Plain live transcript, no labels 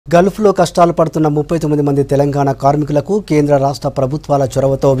గల్ఫ్లో కష్టాలు పడుతున్న 39 మంది తెలంగాణ కార్మికులకు కేంద్ర రాష్ట్ర ప్రభుత్వాల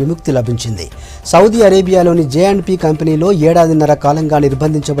చొరవతో విముక్తి లభించింది. సౌదీ అరేబియాలోని J&P కంపెనీలో ఏడాదిన్నర కాలంగా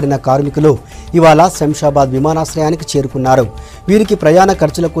నిర్బంధించబడిన కార్మికులు ఇవాళ శంషాబాద్ విమానాశ్రయానికి చేరుకున్నారు. వీరికి ప్రయాణ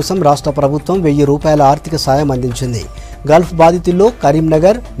ఖర్చుల కోసం రాష్ట్ర ప్రభుత్వం ₹1000 ఆర్థిక సాయం అందించింది. గల్ఫ్ బాధితుల్లో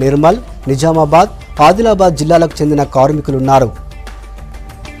కరీంనగర్, నిర్మల్, నిజామాబాద్, ఆదిలాబాద్ జిల్లాలకు చెందిన కార్మికులున్నారు.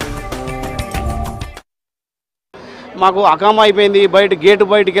 మాకు అకామా అయిపోయింది. గేటు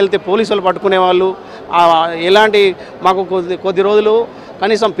బయటికి వెళ్తే పోలీసులు పట్టుకునే వాళ్ళు. ఎలాంటి మాకు కొద్ది రోజులు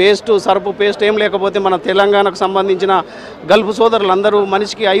కనీసం సర్పు పేస్ట్ ఏం లేకపోతే మన తెలంగాణకు సంబంధించిన గల్ఫ్ సోదరులందరూ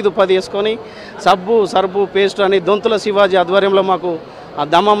మనిషికి 5-10 వేసుకొని సర్పు పేస్ట్ అని దొంతుల శివాజీ ఆధ్వర్యంలో మాకు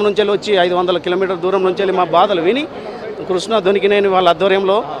దమ్మం నుంచి వచ్చి 500 కిలోమీటర్ల దూరం నుంచి మా బాధలు విని కృష్ణ దొనికినేని వాళ్ళ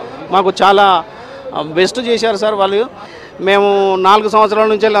ఆధ్వర్యంలో మాకు చాలా బెస్ట్ చేశారు సార్ వాళ్ళు. మేము 4 సంవత్సరాల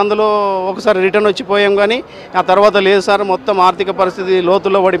నుంచి అందులో ఒకసారి రిటర్న్ వచ్చిపోయాం, కానీ ఆ తర్వాత లేదు సార్. మొత్తం ఆర్థిక పరిస్థితి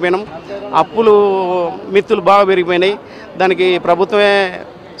లోతుల్లో పడిపోయినాం. అప్పులు మిత్తులు బాగా పెరిగిపోయినాయి. దానికి ప్రభుత్వమే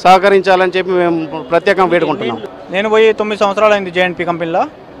సహకరించాలని చెప్పి మేము ప్రత్యేకంగా వేడుకుంటున్నాం. నేను పోయి 9 సంవత్సరాలు అయింది J&P కంపెనీలో.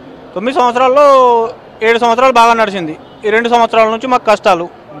 9 సంవత్సరాల్లో 7 సంవత్సరాలు బాగా నడిచింది. ఈ 2 సంవత్సరాల నుంచి మాకు కష్టాలు.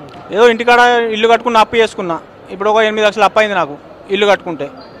 ఏదో ఇంటికాడ ఇల్లు కట్టుకున్న అప్పు చేసుకున్నా. ఇప్పుడు ఒక 8 లక్షలు అప్పు అయింది నాకు ఇల్లు కట్టుకుంటే.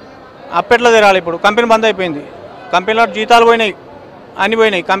 అప్పెట్లా తీరాలి? ఇప్పుడు కంపెనీ బంద్ అయిపోయింది. కంపెనీలో జీతాలు పోయినాయి, అన్నీ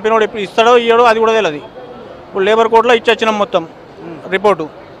పోయినాయి. కంపెనీ వాడు ఎప్పుడు ఇస్తాడో ఇయ్యడో అది కూడా తెలియదు. ఇప్పుడు లేబర్ కోర్టులో ఇచ్చొచ్చినాం మొత్తం రిపోర్టు.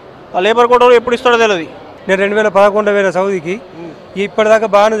 ఆ లేబర్ కోర్టు ఎప్పుడు ఇస్తాడో తెలియదు. నేను 2011 వేల సౌదీకి. ఇప్పటిదాకా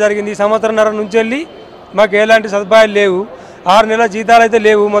బాగానే జరిగింది. సంవత్సరంన్నర నుంచి వెళ్ళి మాకు ఎలాంటి సదుపాయాలు లేవు. 6 నెలల జీతాలు అయితే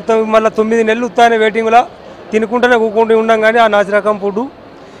లేవు. మొత్తం మళ్ళీ 9 నెలలు ఉత్తానే వెయిటింగ్లో తినుకుంటూనే కూకుంటూ ఉన్నాం. కానీ ఆ నాసి రకం ఫుడ్,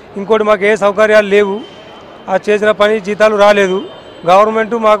 ఇంకోటి మాకు ఏ సౌకర్యాలు లేవు. ఆ చేసిన పని జీతాలు రాలేదు.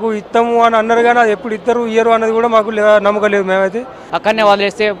 గవర్నమెంట్ మాకు ఇస్తాము అని అన్నారు, కానీ అది ఎప్పుడు ఇయ్యరు అన్నది కూడా మాకు నమ్మకం లేదు. మేమైతే అక్కడనే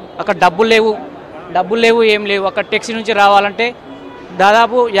వదిలేస్తే అక్కడ డబ్బులు లేవు, ఏం లేవు. అక్కడ ట్యాక్సీ నుంచి రావాలంటే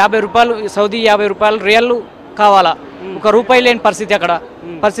దాదాపు ₹50 సౌదీ ₹50 రియల్ కావాలా. ₹1 లేని పరిస్థితి,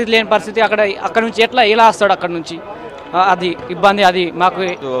 అక్కడ నుంచి ఎలా వస్తాడు? అక్కడ నుంచి అది ఇబ్బంది. అది మాకు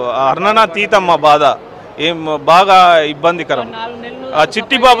వర్ణనాతీతం మా బాధ. ఏం బాగా ఇబ్బందికరం.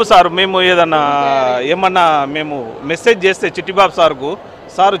 చిట్టిబాబు సార్ మేము ఏమన్నా మేము మెసేజ్ చేస్తే చిట్టిబాబు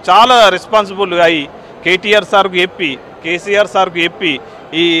సారు చాలా రెస్పాన్సిబుల్ అయ్యి KTR సార్కు చెప్పి, KCR సార్కు చెప్పి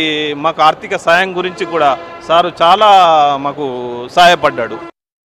ఈ మాకు ఆర్థిక సాయం గురించి కూడా సారు చాలా మాకు సహాయపడ్డాడు.